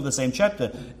 14 of the same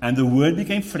chapter, "And the Word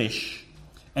became flesh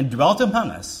and dwelt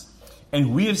among us,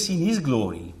 and we have seen his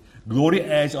glory, glory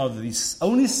as of his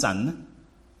only Son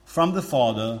from the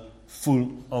Father,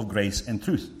 full of grace and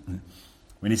truth."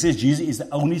 When he says Jesus is the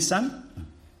only Son,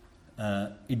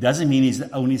 it doesn't mean he's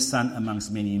the only Son amongst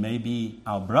many. He may be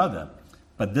our brother,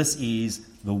 but this is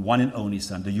the one and only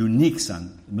Son, the unique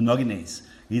Son, monogenes.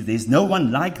 There's no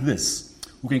one like this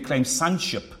who can claim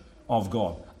sonship of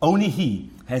God. Only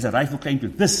he has a rightful claim to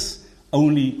this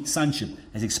only sonship,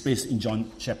 as expressed in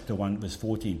John chapter 1, verse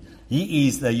 14. He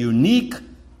is the unique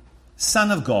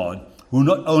Son of God, who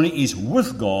not only is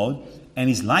with God and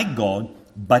is like God,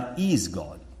 but is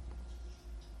God.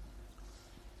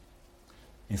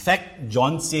 In fact,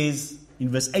 John says in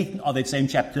verse 8 of that same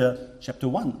chapter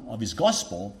 1 of his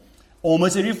gospel,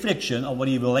 almost a reflection of what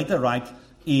he will later write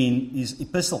in his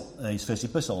epistle, his first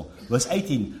epistle. Verse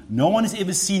 18, "No one has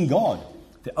ever seen God.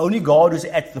 The only God who is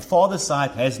at the Father's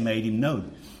side has made him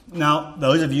known." Now,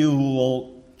 those of you who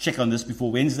will check on this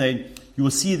before Wednesday, you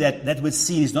will see that that word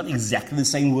 "seen" is not exactly the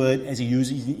same word as he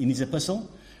uses in his epistle.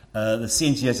 The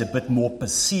sense here is a bit more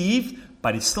perceived,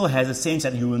 but it still has a sense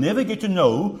that you will never get to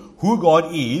know who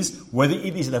God is, whether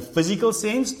it is in a physical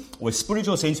sense or a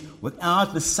spiritual sense,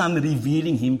 without the Son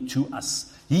revealing him to us.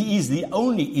 He is the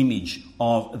only image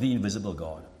of the invisible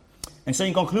God. And so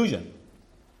in conclusion,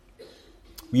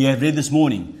 we have read this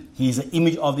morning, he is the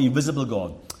image of the invisible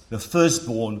God, the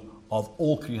firstborn of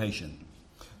all creation.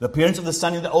 The appearance of the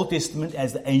Son in the Old Testament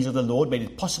as the angel of the Lord made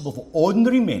it possible for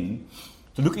ordinary men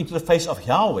to look into the face of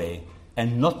Yahweh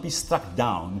and not be struck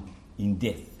down in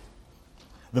death.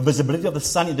 The visibility of the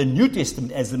Son in the New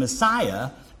Testament as the Messiah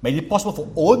made it possible for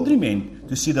ordinary men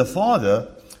to see the Father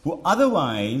who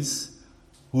otherwise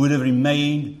would have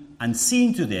remained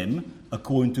unseen to them,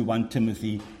 according to 1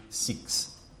 Timothy 6,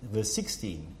 verse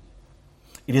 16.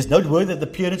 It is noteworthy that the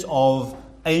appearance of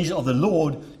angel of the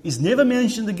Lord is never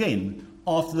mentioned again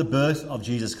after the birth of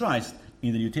Jesus Christ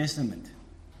in the New Testament.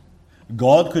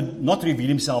 God could not reveal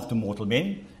himself to mortal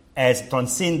men as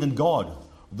transcendent God,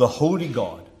 the holy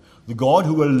God, the God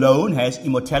who alone has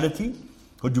immortality,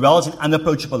 who dwells in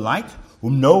unapproachable light,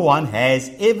 whom no one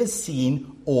has ever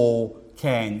seen or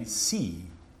can see.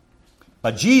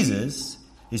 But Jesus,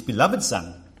 his beloved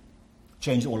Son,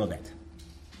 changed all of that.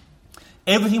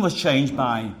 Everything was changed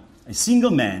by a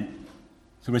single man,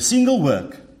 through a single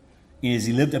work, as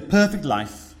he lived a perfect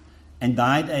life and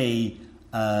died a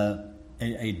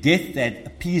death that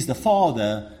appeased the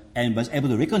Father and was able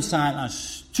to reconcile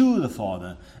us to the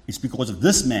Father. It's because of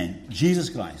this man, Jesus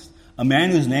Christ, a man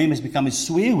whose name has become a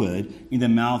swear word in the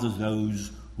mouths of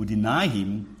those who deny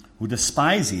him, who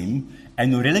despise him,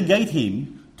 and who relegate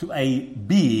him to a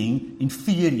being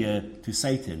inferior to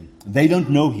Satan. They don't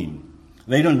know him.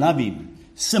 They don't love him,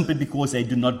 simply because they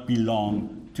do not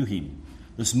belong to him.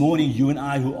 This morning, you and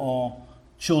I who are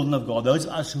children of God, those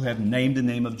of us who have named the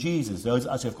name of Jesus, those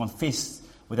of us who have confessed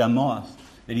with our mouth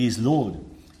that he is Lord,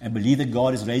 and believe that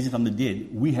God is raised from the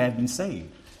dead, we have been saved.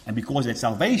 And because of that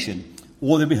salvation,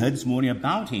 all that we heard this morning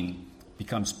about him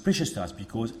becomes precious to us,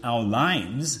 because our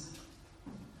lives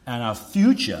and our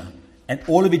future and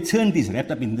all of eternity is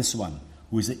wrapped up in this one,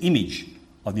 who is the image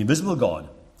of the invisible God,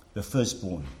 the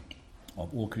firstborn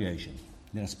of all creation.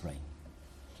 Let us pray.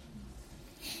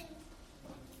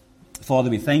 Father,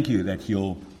 we thank you that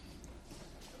your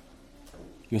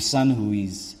Son, who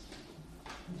is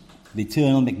the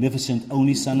eternal, magnificent,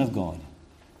 only Son of God,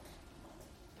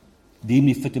 deemed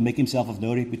me fit to make himself of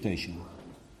no reputation.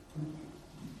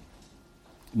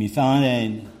 Being found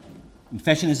in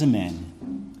fashion as a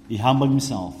man, he humbled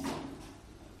himself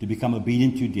to become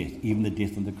obedient to death, even the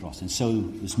death on the cross. And so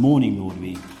this morning, Lord,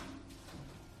 we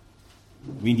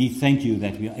indeed thank you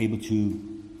that we are able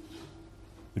to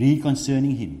read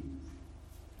concerning him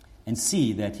and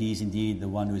see that he is indeed the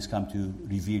one who has come to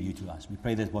reveal you to us. We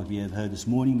pray that what we have heard this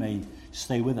morning may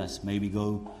stay with us. May we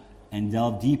go and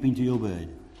delve deep into your word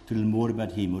to learn more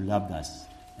about him who loved us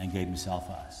and gave himself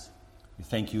for us. We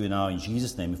thank you now in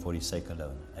Jesus' name and for his sake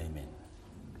alone. Amen.